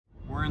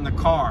in the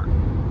car,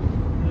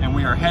 and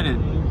we are headed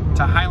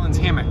to Highlands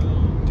Hammock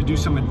to do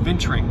some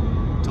adventuring,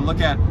 to look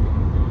at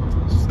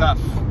stuff.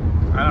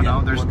 I don't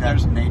know.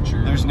 There's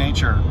nature. There's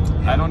nature.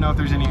 Yeah. I don't know if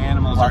there's any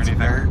animals or anything.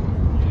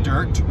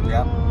 Dirt.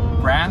 Yep.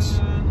 Grass.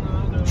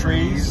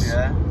 Trees.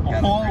 Yeah.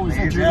 Oh, we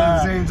said trees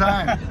at the same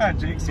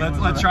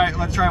time. let's try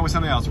it with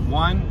something else.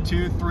 1,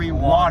 2, 3.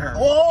 Water.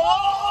 Oh!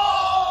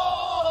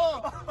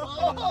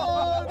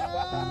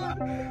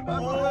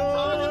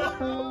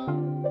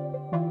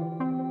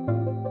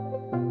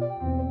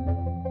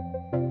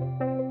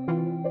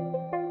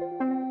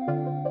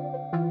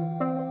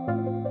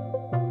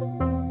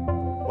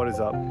 What is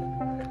up,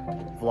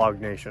 Vlog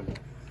Nation?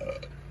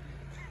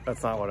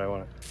 That's not what I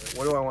want.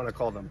 What do I want to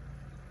call them?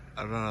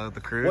 I don't know,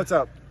 the crew. What's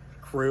up,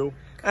 crew?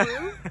 I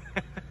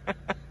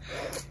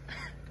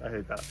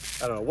hate that.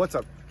 I don't know. What's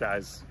up,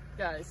 guys?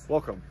 Guys.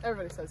 Welcome.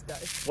 Everybody says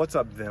guys. What's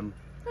up, them?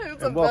 Hey,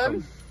 what's and up, welcome.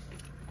 them?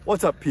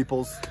 What's up,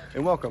 peoples?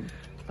 And welcome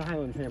to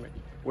Highlands Hammock,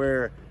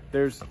 where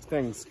there's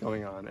things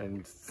going on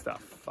and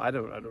stuff. I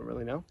don't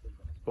really know,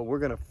 but we're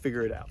gonna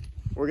figure it out.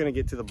 We're gonna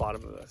get to the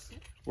bottom of this.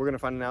 We're gonna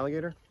find an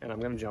alligator, and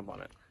I'm gonna jump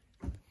on it.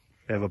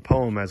 They have a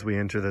poem as we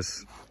enter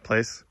this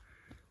place.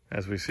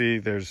 As we see,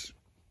 there's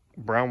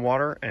brown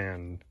water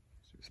and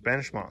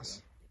Spanish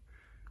moss.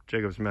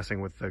 Jacob's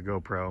messing with the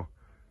GoPro,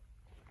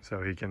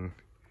 so he can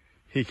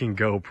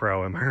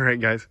GoPro. Am I right,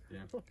 guys?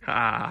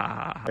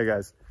 Yeah. Hey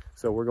guys,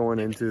 so we're going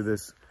into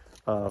this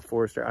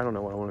forest area. I don't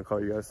know what I want to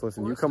call you guys.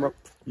 Listen, you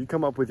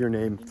come up with your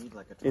name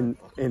in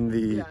the.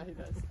 Yeah, he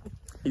does.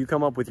 You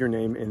come up with your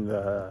name in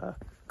the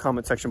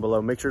comment section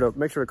below. Make sure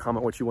to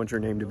comment what you want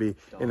your name to be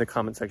in the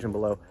comment section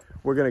below.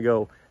 We're gonna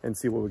go and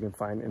see what we can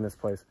find in this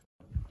place.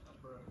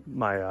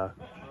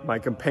 My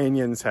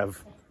companions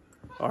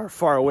are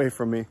far away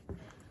from me,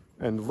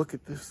 and look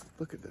at this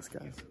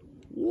guys.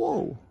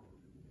 Whoa,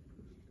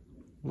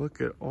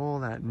 look at all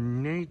that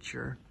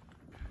nature.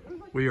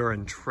 We are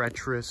in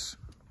treacherous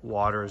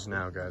waters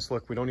now, guys.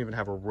 Look, we don't even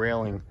have a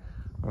railing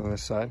on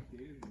this side.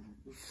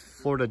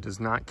 Florida does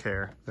not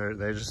care.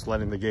 They're just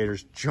letting the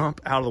gators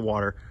jump out of the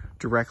water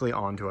directly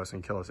onto us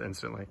and kill us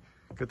instantly.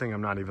 Good thing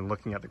I'm not even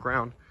looking at the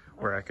ground,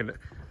 where I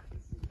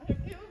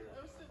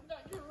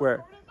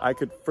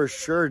could for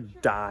sure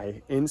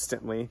die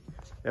instantly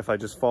if I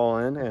just fall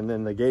in, and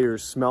then the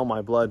gators smell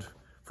my blood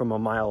from a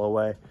mile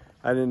away.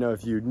 I didn't know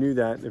if you knew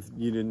that, if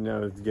you didn't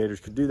know the gators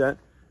could do that,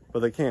 but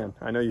they can.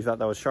 I know you thought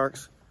that was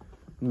sharks.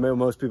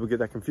 Most people get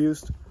that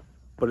confused,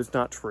 but it's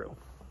not true.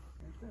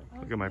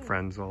 Look at my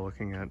friends all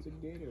looking at. It's a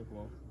gator.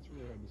 Well, it's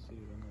really hard to see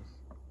it on this.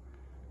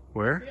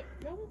 Where?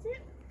 Yeah, no, see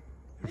it.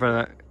 In front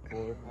of that.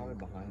 Well, we're probably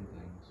behind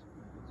things.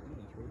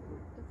 It's really cool.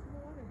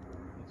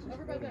 It's just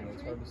over that tree.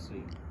 It's hard to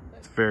see.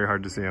 It's very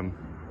hard to see them.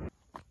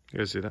 You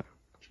guys see that?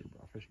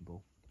 Fishing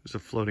bowl. There's a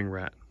floating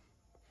rat.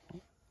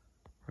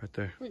 Right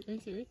there. Wait, are you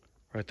serious?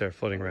 Right there,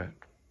 floating rat.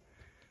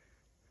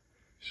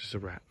 It's just a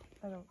rat.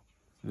 I don't.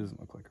 It doesn't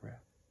look like a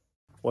rat.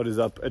 What is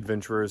up,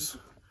 adventurers?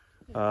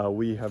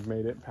 We have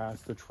made it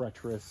past the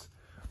treacherous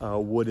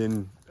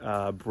wooden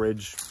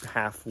bridge,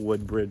 half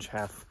wood bridge,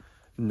 half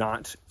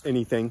not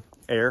anything,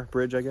 air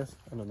bridge, I guess.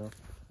 I don't know.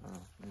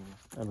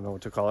 I don't know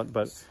what to call it,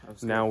 but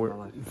now we're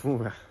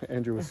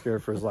Andrew was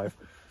scared for his life.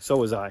 So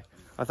was I.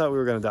 I thought we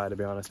were gonna die, to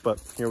be honest, but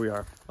here we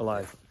are,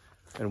 alive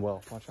and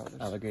well. Watch out.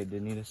 Alligator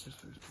didn't eat us.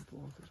 There's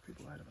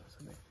people ahead of us,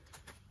 and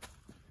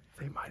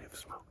they might have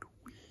smoked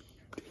weed.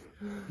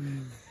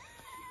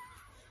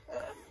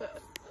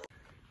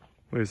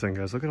 Wait a second,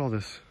 guys. Look at all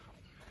this.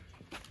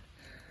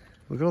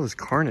 Look at all this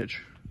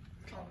carnage.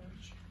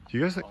 Do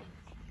you guys think?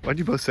 Why'd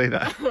you both say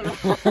that?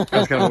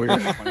 That's kind of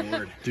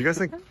weird. Do you guys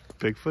think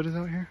Bigfoot is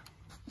out here?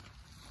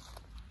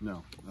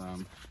 No,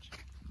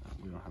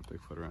 we don't have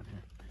Bigfoot around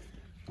here.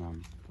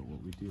 But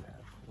what we do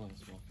have.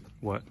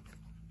 What?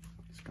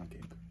 Skunk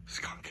ape.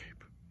 Skunk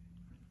ape.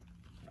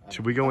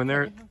 Should we go in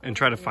there and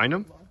try to find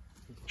him?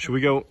 Should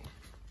we go?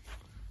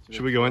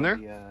 Should we go in there?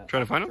 Try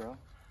to find him?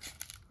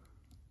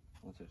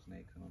 What's a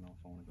snake? I don't know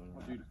if I want to go to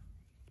that.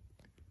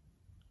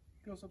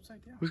 Goes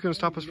upside down. Who's gonna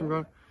stop us from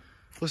going?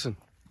 Listen,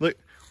 look,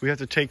 we have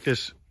to take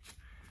this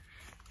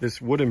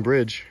wooden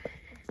bridge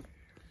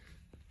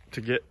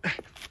to get.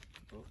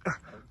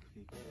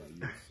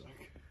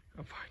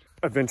 I'm fine.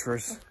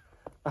 Adventurers,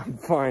 I'm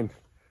fine.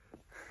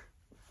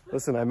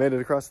 Listen, I made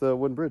it across the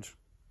wooden bridge,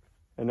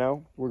 and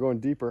now we're going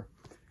deeper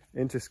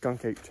into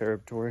skunk ape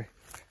territory.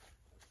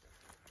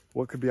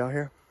 What could be out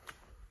here?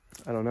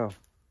 I don't know.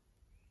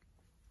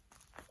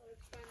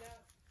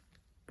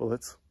 But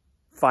let's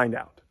find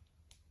out.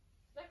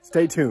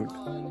 Stay tuned.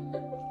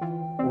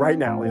 Right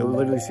now, you'll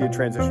literally see a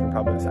transition in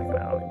probably a second.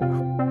 I don't even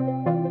know.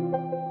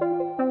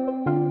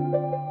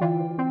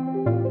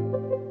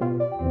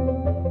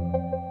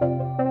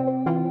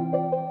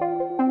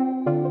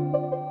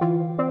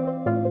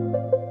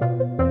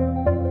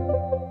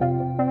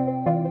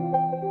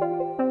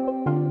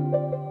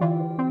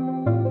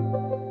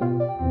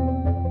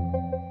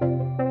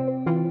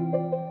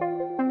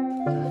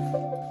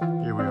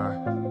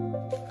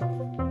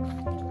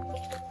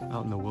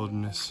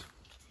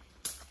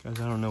 Guys,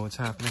 I don't know what's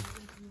happening.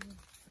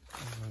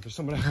 There's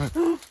someone out.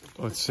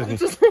 Oh, it's Sydney.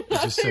 It's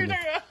just Sydney.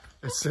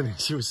 It's Sydney.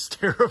 She was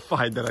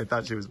terrified that I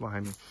thought she was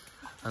behind me.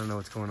 I don't know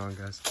what's going on,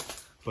 guys.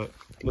 But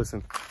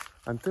listen,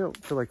 I feel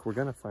like we're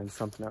gonna find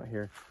something out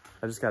here.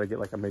 I just gotta get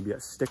like maybe a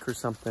stick or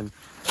something.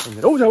 And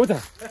then, oh, no, what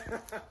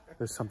the?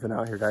 There's something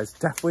out here, guys.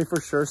 Definitely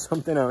for sure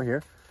something out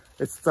here.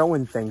 It's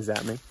throwing things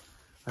at me.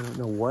 I don't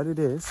know what it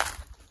is.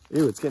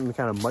 Ew, it's getting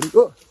kind of muddy.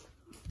 Oh,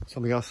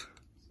 something else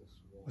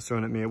was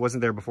thrown at me. It wasn't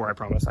there before, I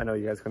promise. I know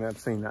you guys couldn't have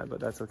seen that, but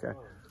that's okay.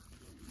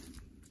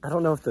 I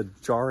don't know if the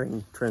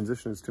jarring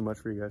transition is too much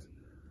for you guys.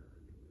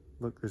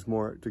 Look, there's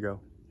more to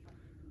go.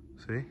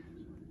 See?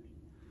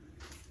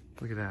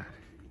 Look at that.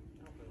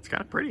 It's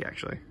kind of pretty,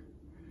 actually.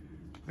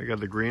 I got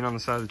the green on the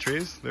side of the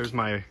trees. There's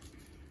my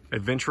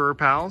adventurer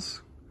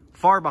pals.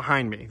 Far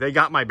behind me. They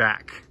got my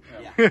back.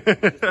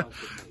 Yeah.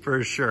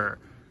 For sure.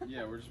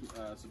 Yeah, we're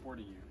just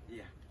supporting you.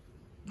 Yeah.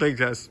 Thanks,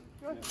 guys.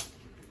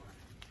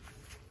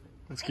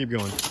 Let's keep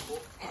going.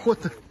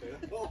 What the?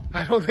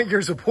 I don't think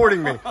you're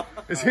supporting me.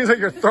 It seems like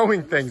you're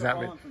throwing things at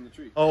me.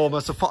 Oh,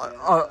 must have fallen.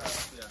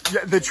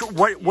 Yeah,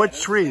 what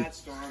tree?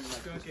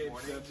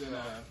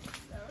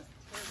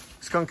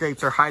 Skunk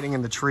apes are hiding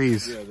in the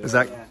trees. Yeah, is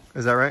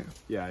that right?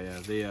 Yeah,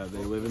 they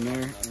live in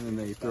there and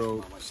they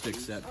throw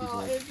sticks at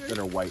people that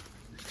are white.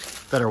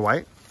 That are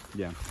white?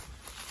 Yeah.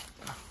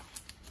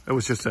 It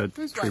was just a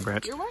tree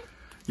branch. You're white?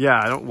 Yeah,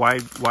 I don't. Why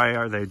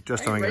are they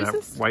just throwing it at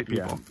white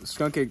people? Yeah.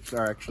 Skunk apes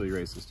are actually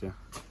racist. Yeah.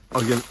 Oh,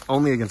 again,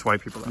 only against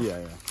white people though. Yeah.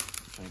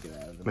 Trying to get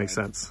out of the Makes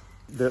sense.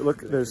 Look,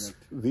 there's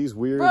these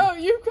weird. Bro,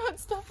 you've got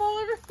stuff all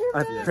over your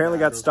back. I apparently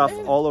got stuff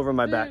all over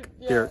my back.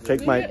 Yeah. Here,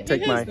 take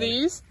my.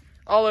 These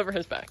all over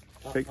his back.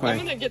 Take I'm my.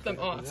 gonna get them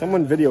off.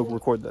 Someone video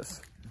record this.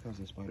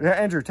 Yeah,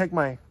 Andrew, take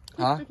my.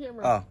 Huh?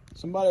 Oh.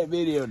 Somebody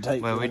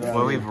videotape.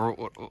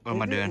 What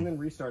am I doing? And then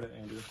restart it,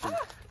 Andrew.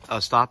 Oh,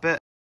 stop it.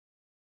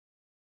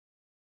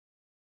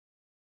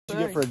 What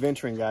you get for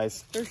adventuring,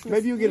 guys?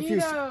 Maybe you get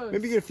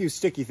a few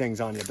sticky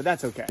things on you, but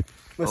that's okay.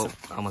 Listen,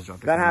 I almost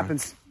dropped it. that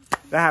happens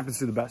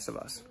to the best of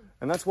us,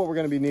 and that's what we're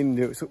going to be needing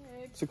to do.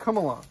 So come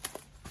along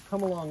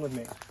with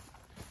me.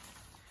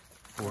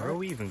 Where are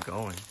we even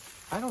going?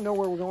 I don't know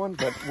where we're going,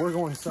 but we're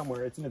going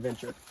somewhere. It's an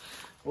adventure.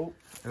 Oh,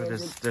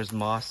 there's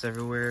moss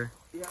everywhere.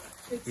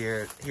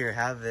 Yeah. Here,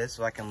 have this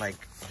so I can like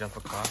jump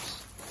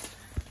across.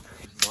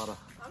 There's a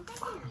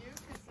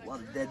lot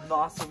of dead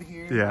moss over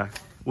here. Yeah.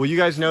 Well, you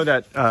guys know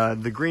that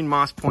the green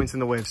moss points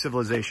in the way of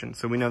civilization,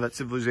 so we know that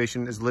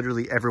civilization is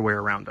literally everywhere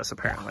around us.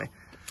 Apparently,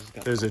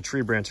 there's a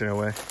tree branch in our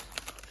way.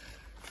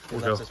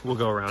 We'll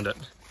go around it.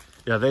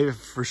 Yeah, they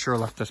for sure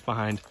left us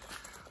behind.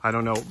 I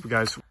don't know,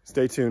 guys.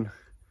 Stay tuned.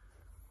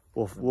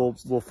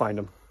 We'll find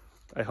them.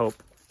 I hope,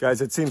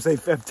 guys. It seems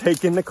they've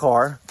taken the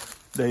car.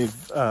 They're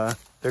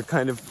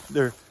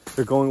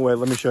going away.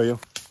 Let me show you.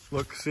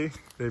 Look, see,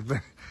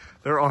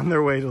 they're on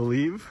their way to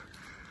leave.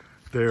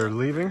 They're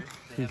leaving.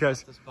 You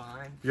guys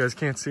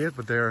can't see it,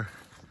 but they're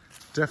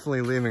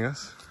definitely leaving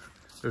us.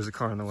 There's a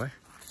car on the way.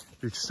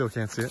 You still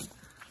can't see it.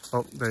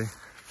 Oh,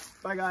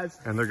 Bye, guys.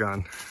 And they're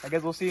gone. I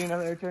guess we'll see you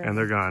another turn. And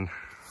they're gone.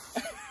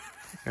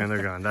 And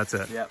they're gone. That's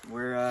it. Yep,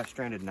 we're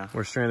stranded now.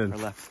 We're stranded.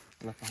 We're left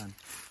behind.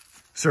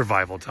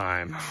 Survival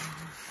time.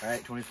 All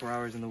right, 24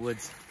 hours in the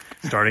woods.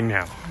 Starting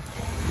now.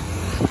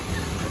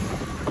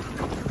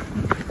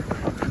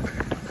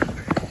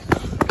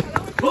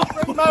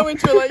 My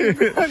windshield, like you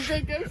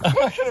break it. I'm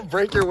not gonna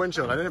break your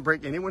windshield. I didn't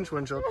break anyone's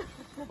windshield.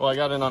 Well, I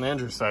got in on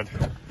Andrew's side.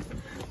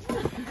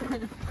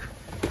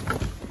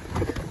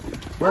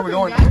 Where are we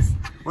going? Guys?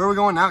 Where are we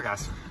going now,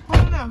 guys? I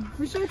don't know.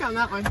 We should have gone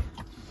that way.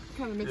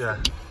 Kind of mixed Yeah.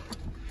 it.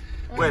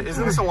 Wait,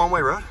 isn't this a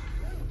one-way road?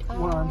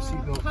 One-arm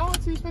seatbelt. How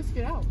else are you supposed to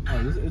get out?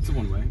 Oh, it's a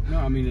one-way. No,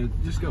 I mean,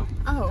 just go.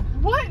 Oh,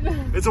 what?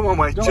 It's a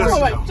one-way. Just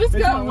Just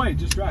It's go. one way.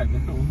 Just drive.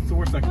 It's the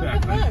worst that could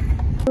Look. happen.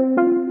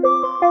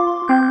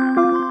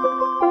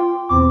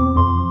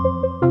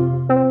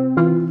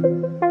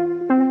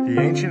 The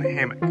Ancient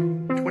Hammock.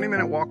 A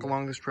 20-minute walk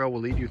along this trail will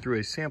lead you through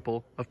a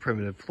sample of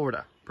primitive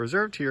Florida,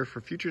 preserved here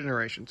for future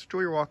generations.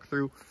 Enjoy your walk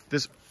through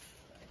this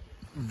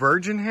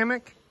virgin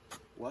hammock.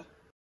 What?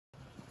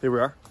 Here we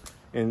are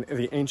in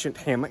the Ancient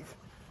Hammock.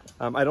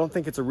 I don't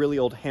think it's a really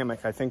old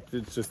hammock. I think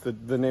it's just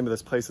the name of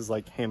this place is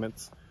like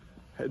Hammock's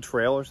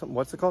Trail or something.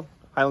 What's it called?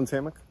 Highlands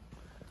Hammock.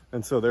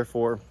 And so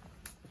therefore,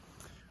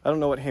 I don't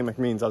know what hammock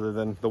means other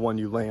than the one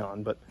you lay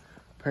on, but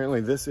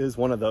apparently this is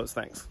one of those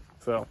things.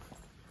 So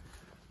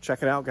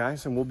check it out,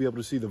 guys, and we'll be able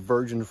to see the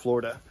virgin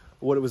Florida,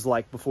 what it was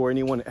like before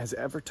anyone has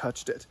ever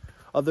touched it.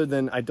 Other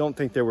than, I don't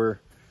think there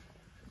were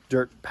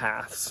dirt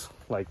paths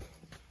like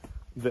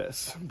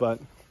this, but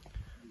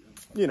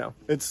you know,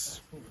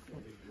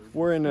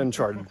 we're in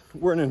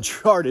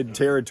uncharted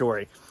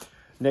territory.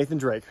 Nathan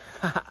Drake.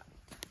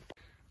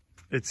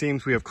 It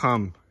seems we have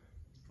come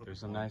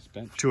There's a nice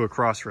bench. to a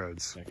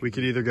crossroads. We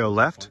could either go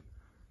left,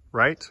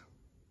 right,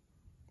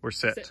 or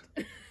sit.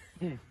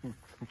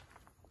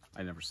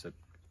 I never sit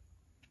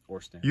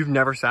or stand. You've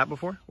never sat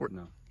before?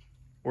 No.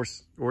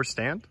 Or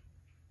stand?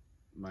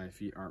 My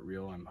feet aren't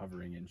real. I'm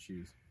hovering in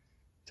shoes.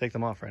 Take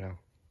them off right now.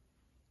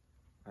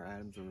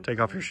 Take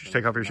off your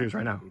shoes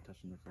right now.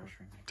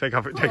 Take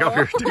off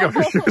your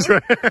shoes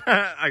right.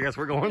 I guess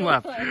we're going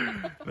left.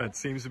 That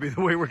seems to be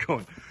the way we're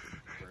going.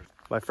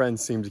 My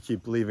friends seem to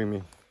keep leaving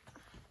me,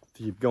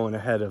 to keep going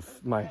ahead of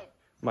my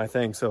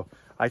thing, so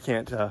I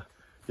can't.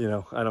 You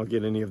know, I don't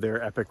get any of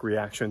their epic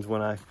reactions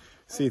when I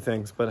see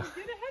things, but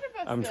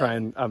I'm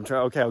trying.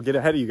 Okay, I'll get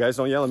ahead of you guys.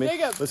 Don't yell at me.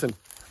 Jacob, listen.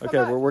 Okay,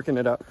 we're working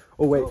it out.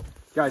 Oh wait,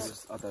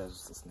 guys. I thought it was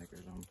just a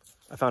Snickers.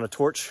 I found a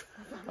torch.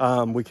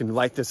 We can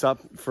light this up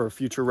for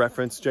future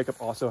reference. Jacob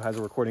also has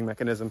a recording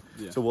mechanism,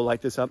 so we'll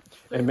light this up.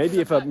 And maybe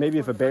if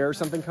a bear or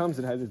something comes,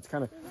 it's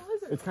kind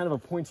of a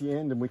pointy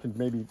end, and we can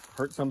maybe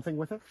hurt something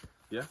with it.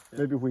 Yeah.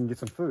 Maybe we can get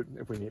some food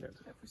if we need it.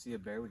 If we see a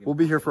bear, We'll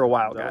be here for a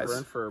while, That'll guys.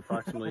 burn for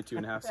approximately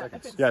 2.5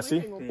 seconds. Yeah.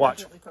 See,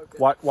 watch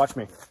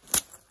me.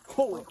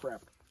 Holy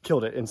crap!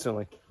 Killed it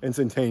instantly,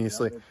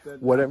 instantaneously.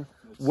 Whatever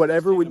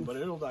would. But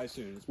it'll die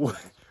soon.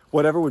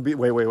 Whatever would be.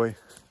 Wait.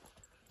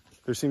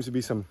 There seems to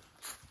be some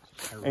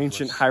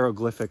ancient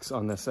hieroglyphics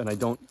on this, and I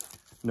don't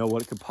know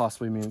what it could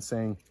possibly mean.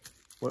 Saying,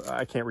 well,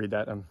 I can't read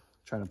that. I'm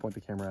trying to point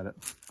the camera at it.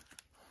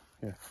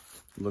 Here.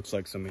 Looks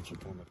like some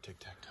ancient form of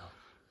tic-tac-toe.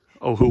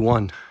 Oh, who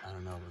won? I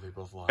don't know, but they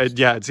both lost.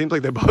 Yeah, it seems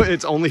like they both.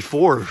 It's only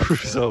 4,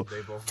 so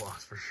They both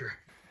lost for sure.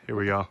 here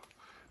we go.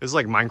 This is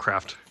like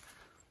Minecraft.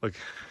 Look.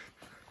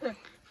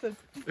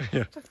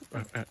 Yeah.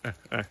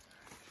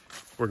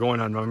 We're going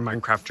on a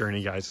Minecraft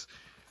journey, guys.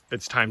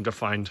 It's time to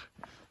find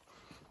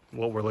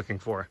what we're looking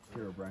for.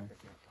 Here, Brian.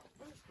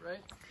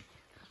 Right?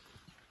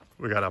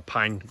 We got a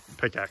pine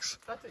pickaxe.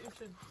 That's what you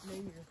should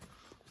name your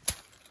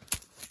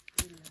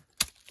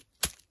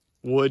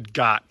Wood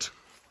got.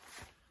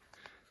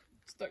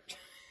 start.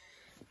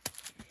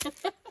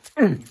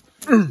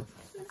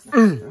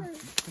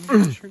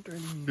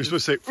 You're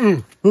supposed to say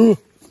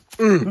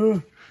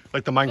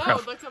like the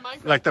Minecraft, No, like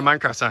like the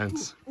Minecraft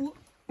signs.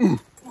 The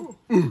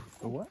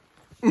what?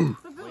 the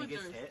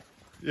villagers.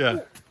 Yeah.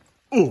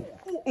 Ooh,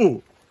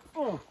 ooh.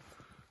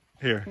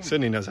 Here,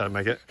 Sydney knows how to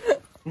make it.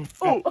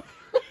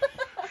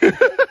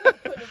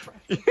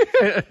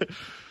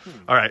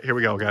 All right, here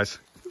we go, guys.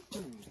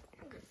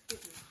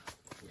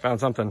 Found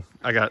something.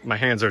 My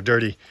hands are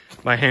dirty.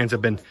 My hands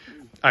I've been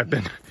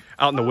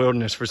out in the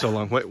wilderness for so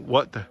long. Wait,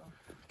 what the?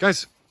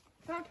 Guys,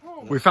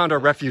 we found our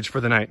refuge for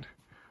the night.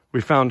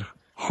 We found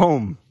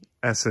home,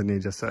 as Sydney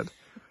just said.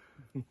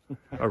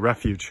 A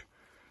refuge.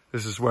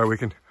 This is where we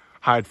can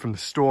hide from the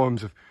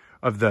storms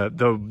of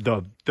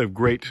the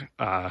great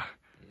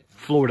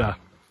Florida.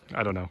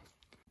 I don't know.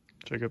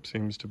 Jacob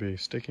seems to be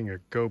sticking a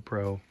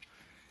GoPro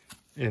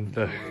in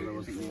the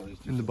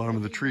bottom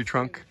of the tree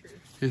trunk.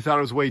 He thought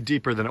it was way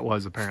deeper than it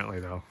was, apparently,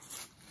 though.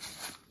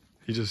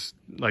 He just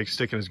likes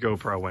sticking his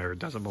GoPro where it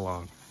doesn't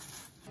belong.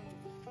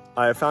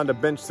 I found a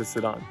bench to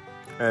sit on,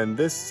 and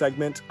this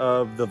segment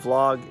of the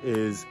vlog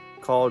is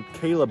called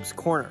Caleb's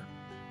Corner.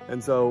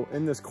 And so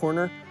in this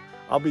corner,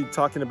 I'll be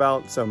talking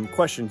about some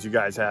questions you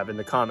guys have in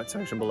the comment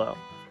section below.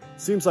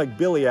 Seems like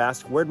Billy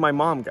asked, where'd my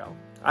mom go?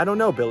 I don't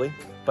know, Billy,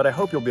 but I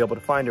hope you'll be able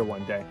to find her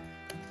one day.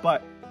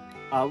 But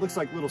looks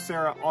like little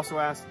Sarah also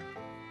asked,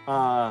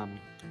 how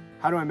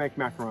do I make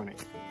macaroni?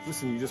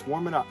 Listen, you just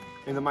warm it up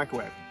in the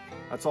microwave.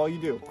 That's all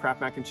you do.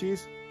 Kraft mac and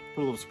cheese,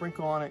 put a little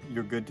sprinkle on it,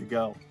 you're good to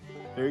go.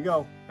 There you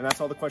go. And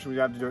that's all the questions we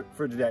have to do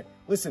for today.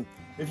 Listen,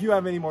 if you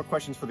have any more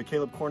questions for the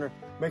Caleb Corner,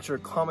 make sure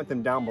to comment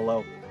them down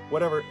below.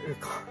 Whatever,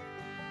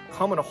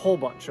 comment a whole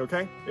bunch,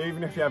 okay?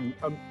 Even if you have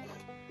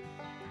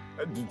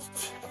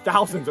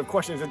thousands of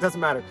questions, it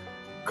doesn't matter.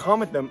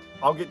 Comment them.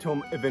 I'll get to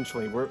them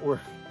eventually.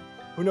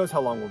 Who knows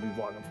how long we'll be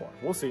vlogging for.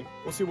 We'll see.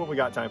 We'll see what we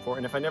got time for.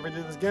 And if I never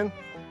do this again,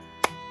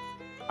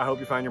 I hope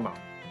you find your mom.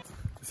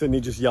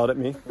 Sydney just yelled at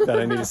me that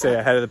I need to stay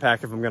ahead of the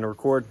pack if I'm going to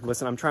record.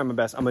 Listen, I'm trying my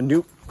best. I'm a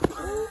new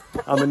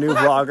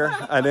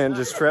vlogger. I didn't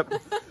just trip.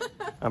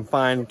 I'm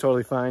fine. I'm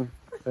totally fine.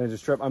 I didn't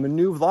just trip. I'm a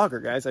new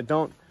vlogger, guys. I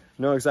don't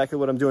know exactly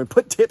what I'm doing.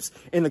 Put tips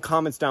in the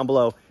comments down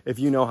below if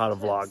you know how to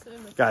vlog.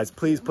 Guys,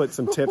 please put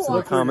some tips in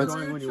the comments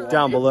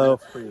down below.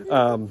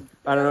 I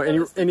don't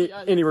know,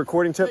 any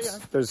recording tips?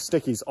 There's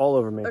stickies all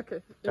over me. Okay.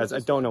 Guys, I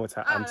don't know what's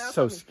happening. I'm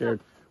so scared.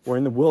 We're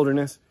in the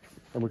wilderness,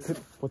 and we could,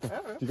 what the,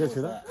 did you guys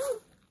hear that?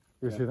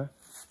 You guys hear that?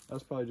 That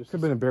was probably just Could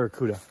have been a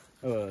barracuda.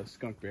 a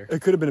skunk bear.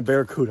 It could have been a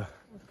barracuda.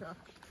 Okay.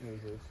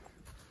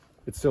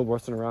 It's still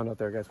rustling around out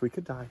there, guys. We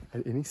could die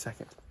at any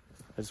second.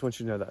 I just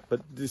want you to know that.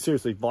 But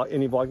seriously,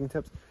 any vlogging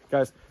tips?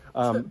 Guys,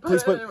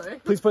 please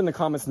put in the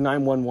comments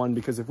 911,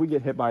 because if we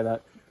get hit by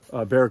that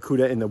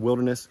barracuda in the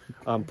wilderness,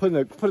 put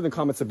in the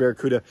comments a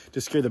barracuda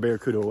to scare the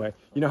barracuda away.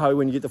 You know how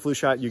when you get the flu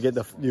shot, you get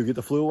the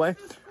flu away?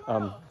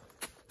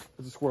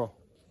 There's a squirrel.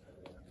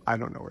 I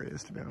don't know where he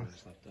is, to be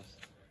honest. Left us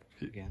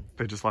again.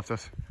 They just left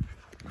us.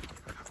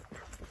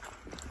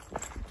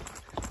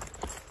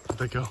 Where'd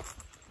they go?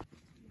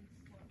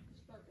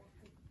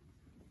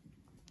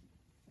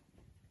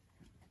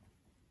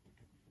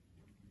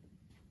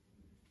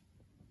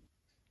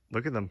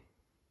 Look at them.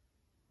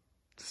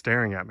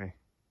 Staring at me.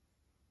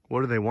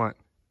 What do they want?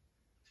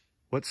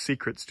 What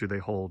secrets do they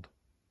hold?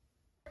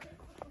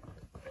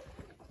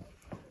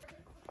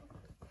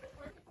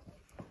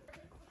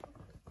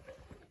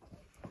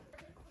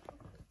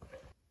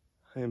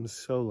 I am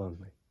so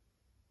lonely.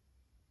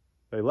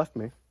 They left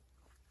me.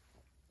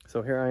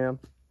 So here I am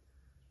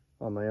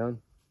on my own.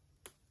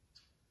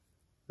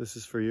 This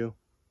is for you.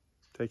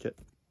 Take it.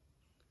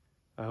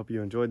 I hope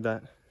you enjoyed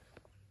that.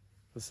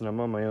 Listen, I'm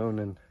on my own,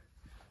 and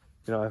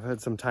you know, I've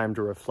had some time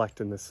to reflect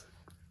in this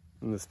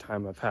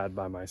time I've had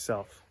by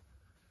myself.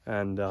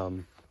 And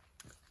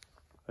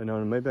I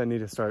know maybe I need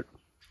to start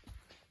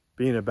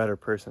being a better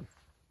person.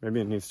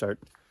 Maybe I need to start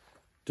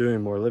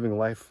doing more, living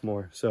life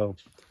more. So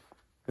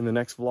in the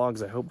next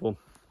vlogs, I hope we'll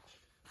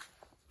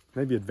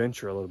maybe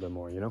adventure a little bit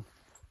more, you know?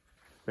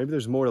 Maybe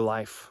there's more to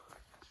life.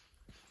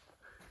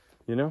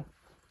 You know?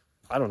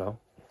 I don't know.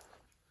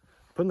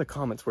 Put in the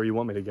comments where you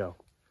want me to go.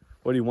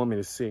 What do you want me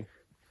to see?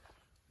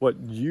 What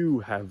you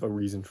have a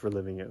reason for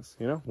living is,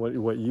 you know?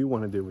 What you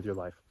want to do with your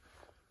life.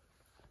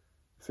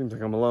 Seems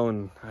like I'm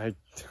alone. I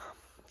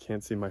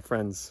can't see my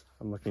friends.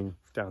 I'm looking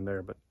down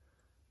there, but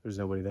there's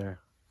nobody there.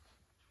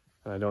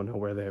 And I don't know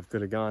where they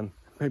could have gone.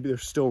 Maybe they're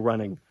still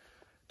running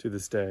to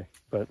this day,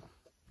 but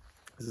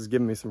this is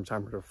giving me some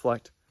time to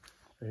reflect.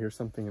 I hear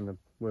something in the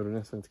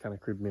wilderness and it's kind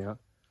of creeped me out.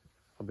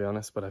 I'll be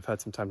honest, but I've had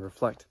some time to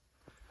reflect.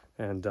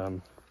 And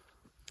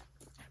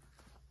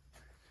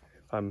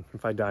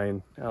if I die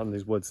out in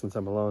these woods since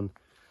I'm alone,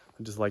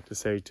 I'd just like to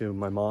say to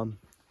my mom,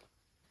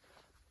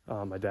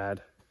 my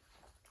dad.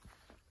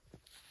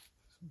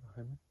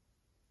 Behind me?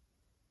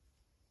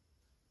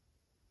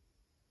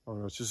 Oh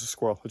no, it's just a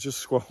squirrel. It's just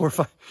a squirrel. We're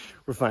fine.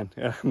 We're fine.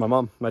 Yeah, my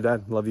mom, my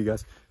dad, love you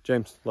guys.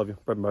 James, love you.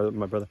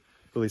 My brother,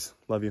 Elise,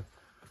 love you.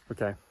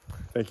 Okay,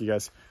 thank you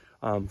guys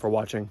for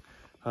watching.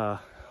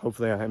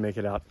 Hopefully I make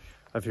it out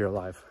of here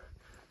alive.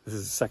 This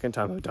is the second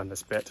time I've done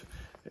this bit.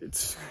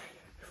 It's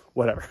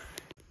whatever.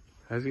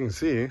 As you can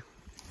see,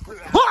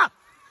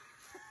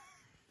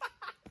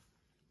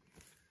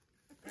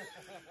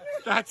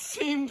 that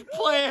seemed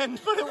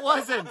planned, but it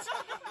wasn't.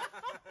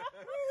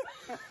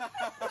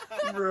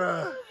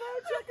 Bruh.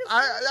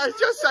 I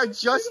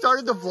just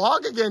started the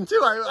vlog again too.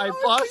 I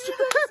paused.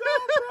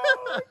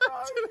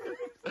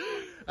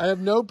 I have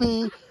no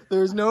pee.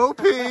 There's no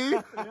pee.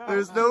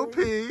 There's no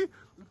pee.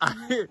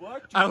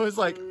 I was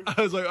like, I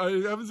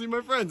haven't seen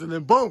my friends, and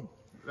then boom,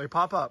 they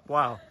pop up.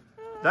 Wow,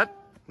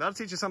 that'll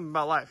teach you something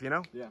about life, you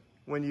know? Yeah.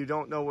 When you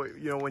don't know what,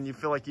 you know, when you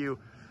feel like you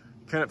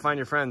couldn't find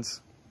your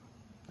friends,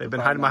 they've been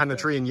hiding behind the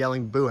tree and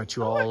yelling boo at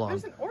you all along.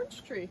 There's an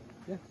orange tree.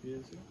 Yeah, it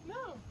is.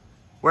 No.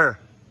 Where?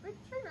 Big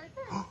tree right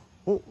there.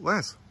 Oh,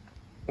 Lance,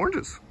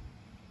 oranges.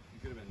 You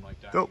could have been like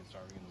dying Nope. and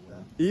starving in the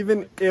woods.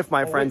 Even if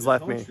my friends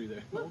left me,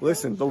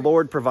 listen, the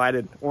Lord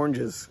provided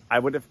oranges. I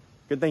would have,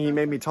 good thing he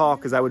made me tall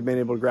because I would have been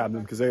able to grab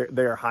them because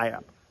they're high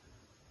up.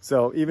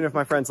 So even if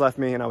my friends left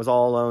me and I was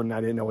all alone and I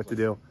didn't know what to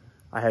do,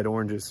 I had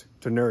oranges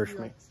to nourish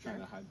me. Trying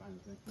to hide behind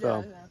the thing.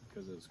 So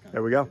Because it was kind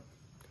there we go.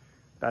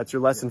 That's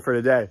your lesson for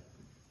today.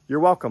 You're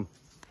welcome.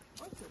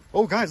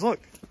 Oh guys, look.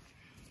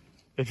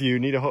 If you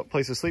need a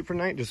place to sleep for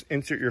night, just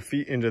insert your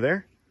feet into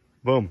there.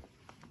 Boom.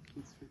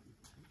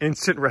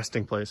 Instant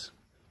resting place.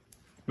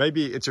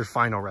 Maybe it's your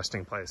final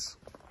resting place,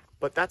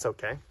 but that's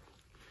okay.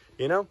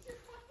 You know,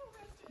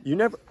 you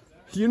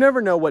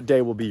never know what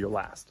day will be your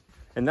last,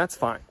 and that's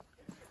fine.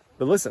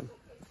 But listen,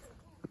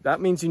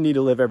 that means you need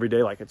to live every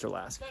day like it's your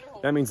last.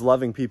 That means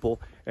loving people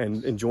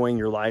and enjoying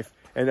your life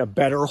and a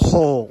better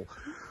whole.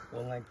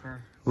 One leg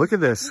per. Look at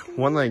this,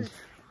 one leg.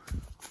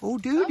 Oh,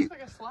 dude,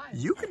 Like a slide.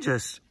 you could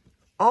just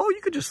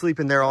sleep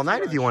in there all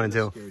night if you wanted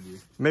to.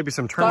 Maybe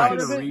some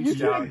termites. You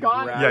should have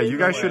gone. Yeah, you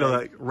guys should have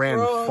like ran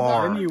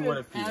far. Then you would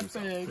have peed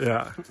epic.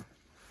 Yeah,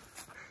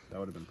 That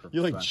would have been perfect.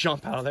 you like But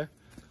jump out of there.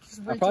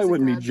 I probably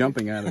wouldn't be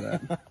jumping out of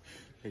that.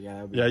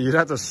 Yeah, you'd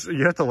have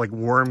to like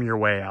worm your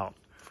way out.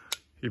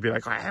 You'd be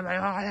like,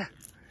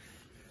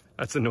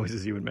 that's the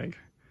noises you would make.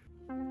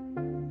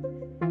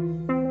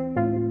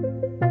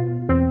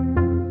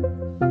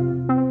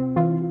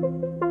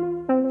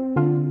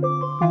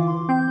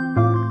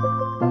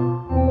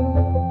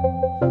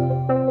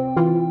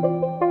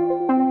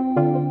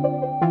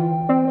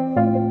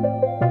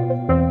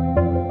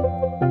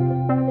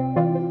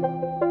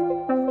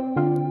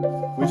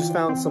 We just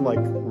found some like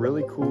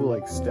really cool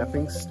like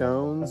stepping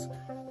stones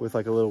with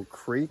like a little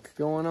creek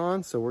going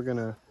on, so we're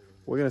gonna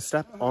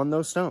step on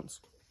those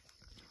stones.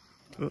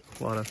 Ooh,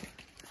 a lot of.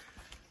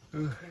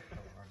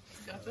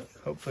 Got this?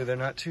 Hopefully they're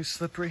not too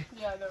slippery.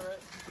 Yeah, they're right.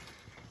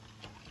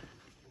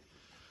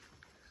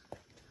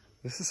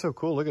 This is so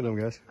cool. Look at them,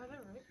 guys. I know,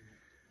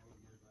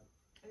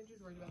 right?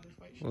 Andrew's worried about his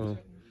white shoes.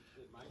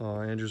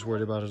 Oh, Andrew's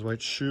worried about his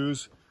white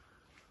shoes.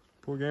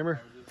 Poor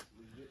gamer.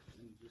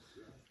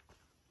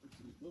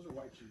 Those are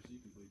white shoes. You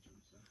can bleach them.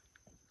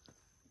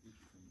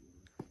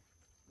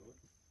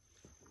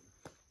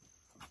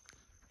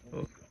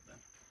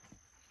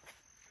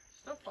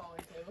 Stop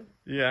falling, Taylor.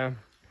 Yeah.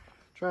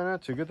 Try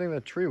not to. Good thing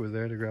that tree was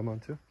there to grab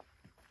onto.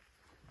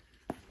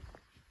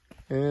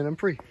 And I'm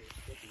free.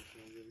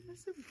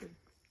 That's super good.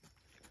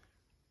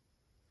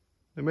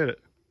 We made it.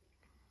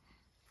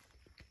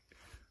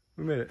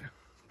 We made it.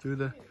 Through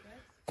the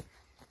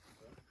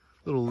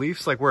little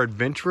leaves like we're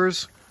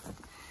adventurers.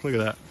 Look at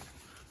that.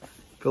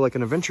 Feel like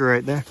an adventurer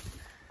right there.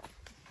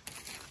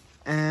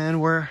 And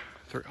we're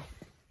through.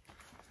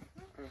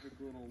 Perfect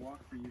little walk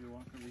for you to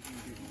walk over here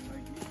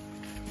and get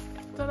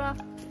your Ta-da.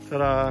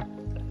 Ta-da!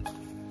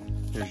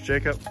 Here's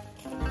Jacob.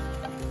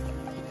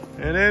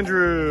 And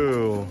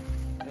Andrew.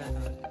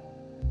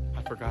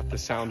 I forgot the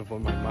sound of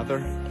when my mother.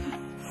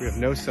 We have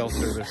no cell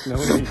service, no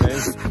anything.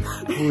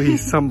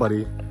 Please,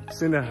 somebody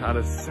send out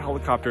a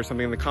helicopter or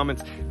something in the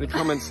comments. Send us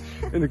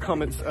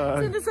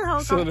a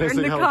helicopter. Send us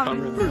a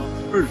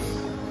helicopter.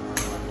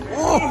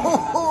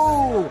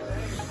 Oh!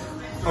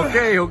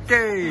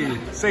 Okay.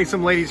 Save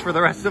some ladies for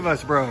the rest of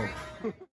us, bro.